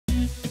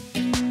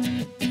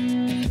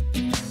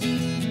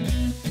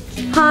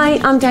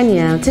Hi, I'm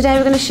Danielle. Today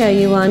we're going to show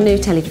you our new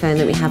telephone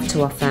that we have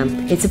to offer.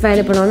 It's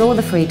available on all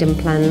the Freedom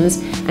plans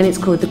and it's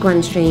called the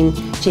Grandstream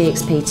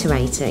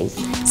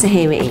GXP280. So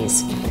here it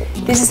is.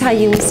 This is how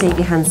you receive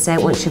your handset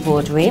once you've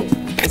ordered it.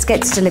 It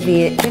gets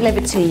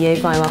delivered to you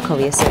via our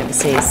courier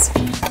services.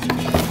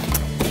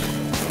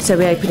 So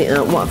we open it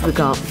up. What have we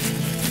got?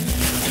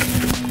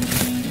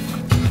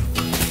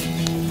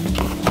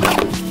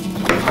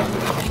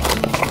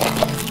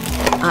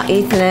 Our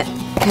Ethernet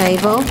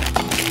cable,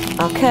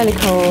 our curly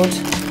cord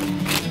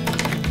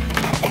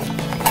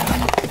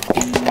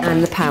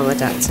and the power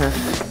adapter.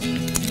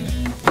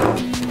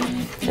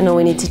 And all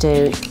we need to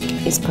do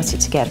is put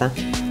it together.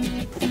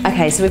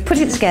 Okay, so we've put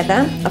it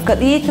together. I've got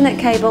the Ethernet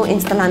cable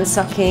into the LAN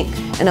socket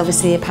and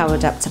obviously a power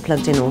adapter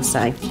plugged in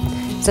also.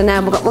 So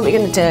now what we're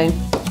going to do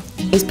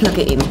is plug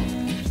it in.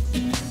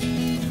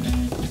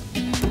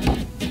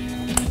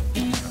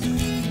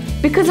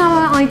 Because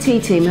our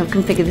IT team have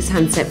configured this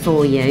handset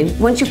for you,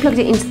 once you've plugged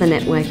it into the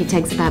network, it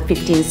takes about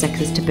 15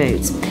 seconds to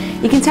boot.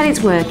 You can tell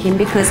it's working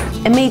because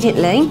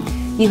immediately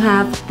you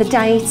have the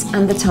date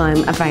and the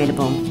time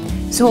available.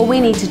 So all we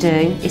need to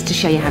do is to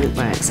show you how it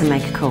works and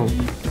make a call.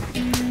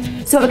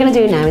 So what we're going to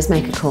do now is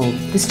make a call.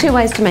 There's two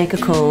ways to make a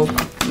call.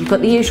 You've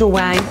got the usual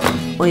way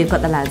or you've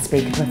got the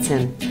loudspeaker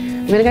button.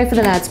 I'm going to go for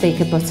the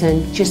loudspeaker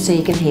button just so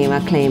you can hear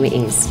how clear it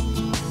is.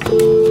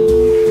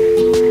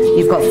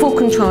 You've got full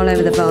control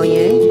over the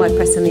volume by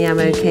pressing the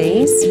arrow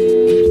keys.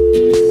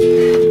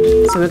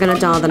 So we're going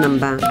to dial the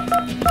number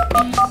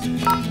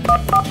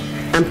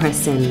and press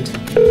send.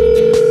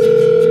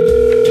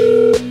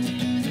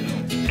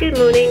 Good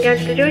morning,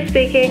 Angela Joy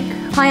speaking.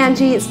 Hi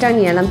Angie, it's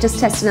Danielle. I'm just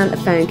testing out the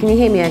phone. Can you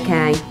hear me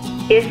okay?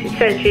 Yes, it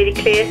sounds really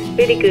clear,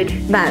 really good.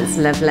 That's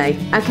lovely.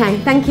 Okay,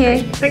 thank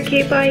you. Thank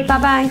you, bye.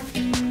 Bye-bye.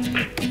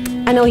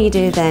 And all you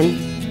do then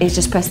is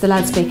just press the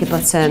loudspeaker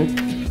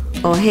button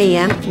or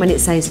here, when it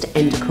says to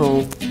end a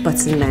call,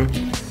 button there.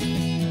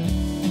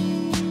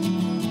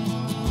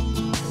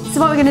 So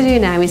what we're going to do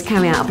now is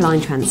carry out a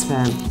blind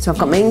transfer. So I've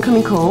got my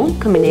incoming call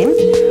coming in.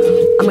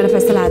 I'm going to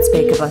press the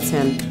loudspeaker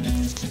button.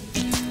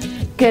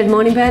 Good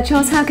morning,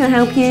 Birchills. How can I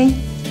help you?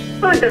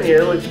 Hi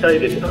Danielle, it's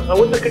David. I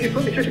wonder, could you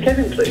put me through to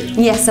Kevin, please?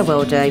 Yes, I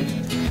will do.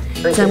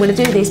 So I'm going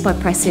to do this by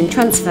pressing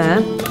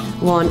transfer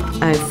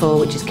 104,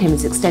 which is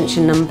Kevin's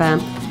extension number,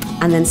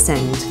 and then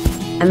send.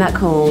 And that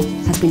call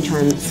has been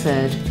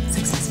transferred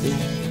successfully.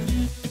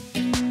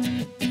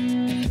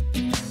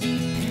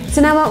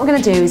 So now what we're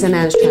going to do is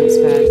announce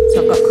transfer.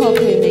 So I've got a call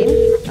coming in.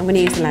 I'm going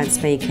to use the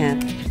loudspeaker.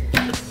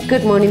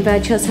 Good morning,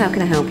 Birchills. How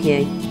can I help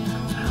you?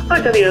 Hi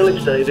Danielle,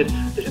 it's David.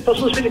 Is it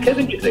possible to speak to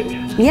Kevin, do you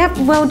think? Yep,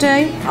 will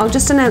do. I'll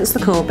just announce the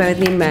call. Bear with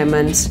me a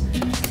moment.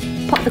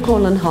 Pop the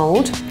call on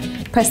hold.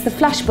 Press the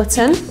flash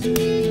button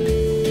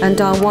and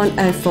dial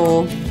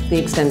 104, the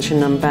extension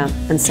number,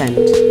 and send.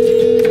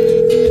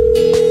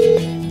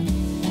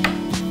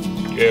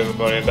 Good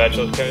morning,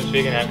 Birchills. Kevin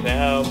speaking. How can I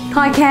help?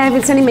 Hi Kev,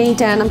 it's only me,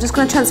 Dan. I'm just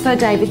going to transfer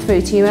David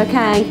through to you,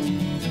 okay?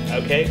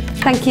 Okay.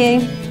 Thank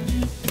you.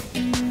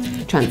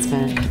 Transfer.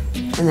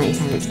 And that is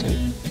how it's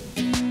done.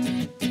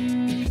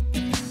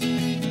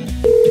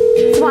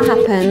 So what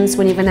happens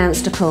when you've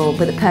announced a call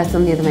but the person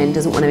on the other end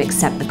doesn't want to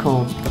accept the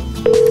call?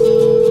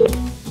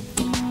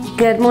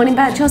 Good morning,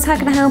 Birchills. How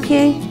can I help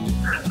you?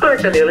 Hi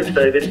Danielle, it's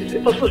David. Is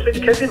it possible to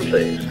speak to Kevin,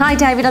 please? Hi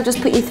David, I'll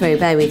just put you through.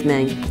 Bear with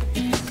me.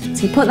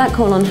 So you put that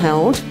call on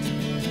hold.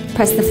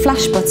 Press the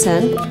flash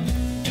button,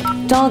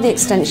 dial the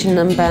extension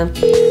number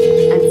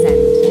and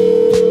send.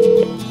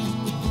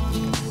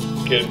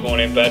 Good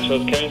morning,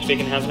 Birchills. Kevin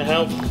speaking. How can I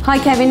help? Hi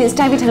Kevin, it's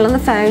David Hill on the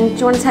phone. Do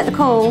you want to take the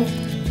call?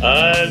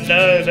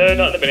 No,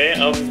 not in a minute.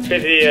 I'm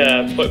busy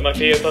putting my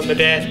feet up on the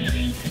desk,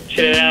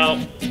 chilling out.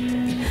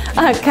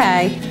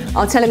 Okay,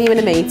 I'll tell him you're in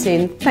a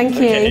meeting. Thank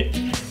you. Okay.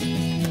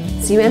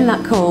 So you end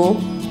that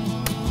call,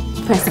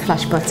 press the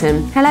flash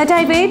button. Hello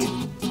David?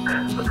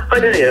 Hi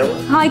Danielle.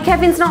 Hi,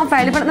 Kevin's not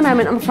available at the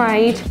moment, I'm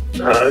afraid.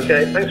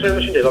 Okay, thanks very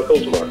much indeed. I'll call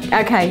tomorrow.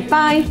 Okay,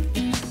 bye.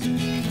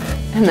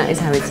 And that is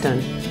how it's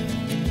done.